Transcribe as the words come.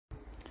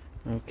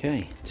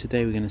Okay,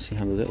 today we're going to see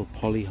how the little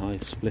poly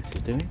hive split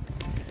is doing.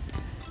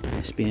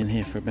 It's been in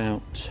here for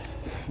about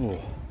 3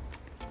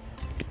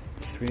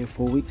 or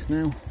 4 weeks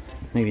now.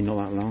 Maybe not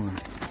that long. I'm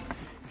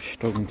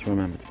struggling to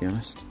remember, to be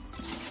honest.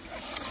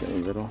 Let's get a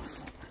lid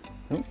off.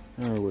 Oh,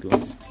 there are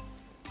woodlands.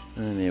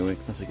 And here we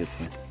go. That's a good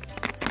sign.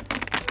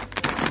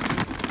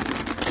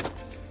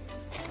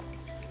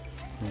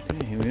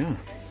 Okay, here we are.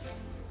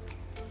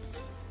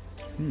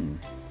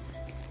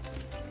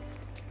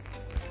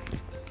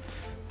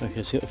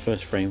 Okay, so you got the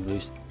first frame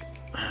released.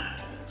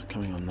 It's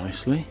coming on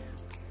nicely.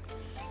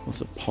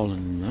 Lots of pollen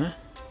in there.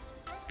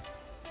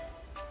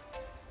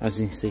 As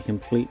you can see,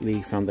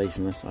 completely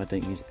foundationless. I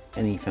don't use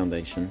any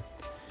foundation,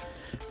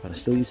 but I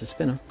still use a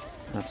spinner.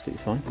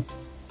 Absolutely fine.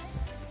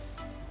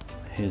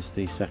 Here's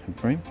the second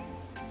frame.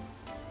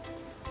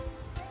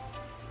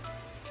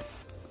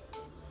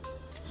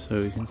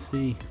 So you can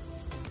see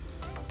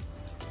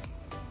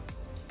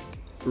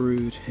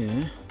brood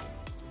here.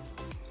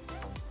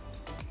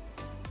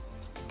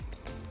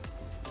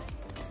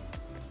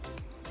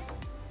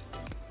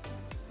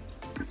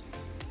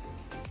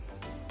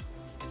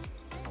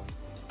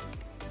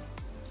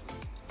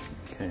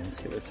 Okay, let's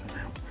get this one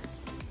out.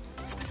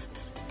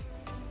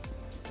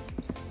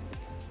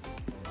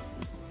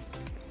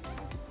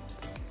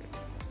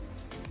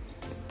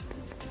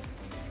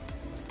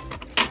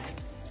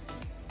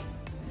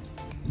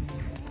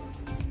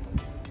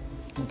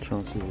 What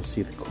chances we'll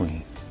see the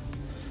queen?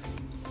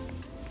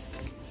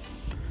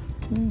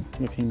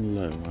 Looking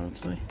low, I would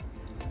say.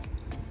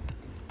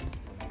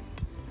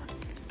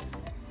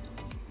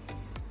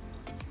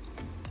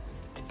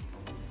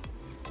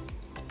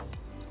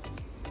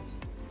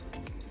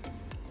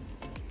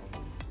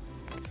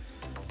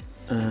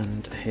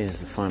 And here's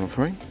the final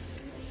frame.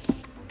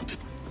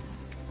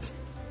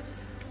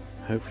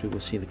 Hopefully we'll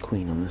see the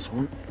queen on this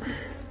one.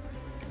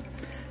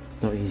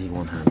 It's not easy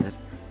one-handed.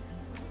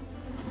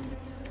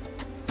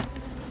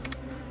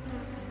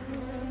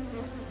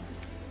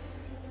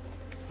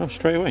 Oh,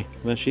 straight away,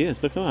 there she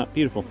is. Look at that,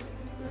 beautiful.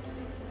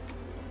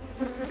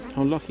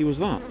 How lucky was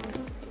that?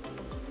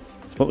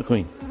 Spot the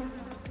queen.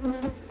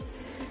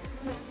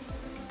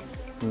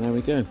 And there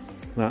we go.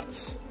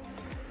 That's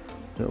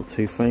a little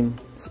 2-frame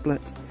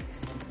split.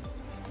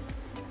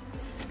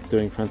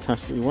 Doing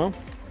fantastically well.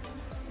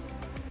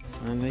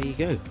 And there you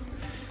go.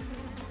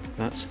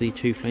 That's the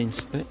 2-frame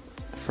split.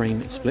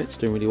 Frame splits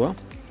doing really well.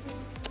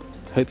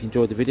 Hope you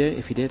enjoyed the video.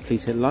 If you did,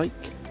 please hit like.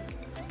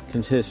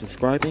 Consider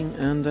subscribing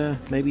and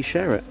maybe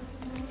share it.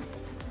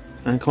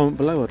 And comment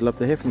below. I'd love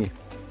to hear from you.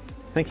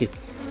 Thank you.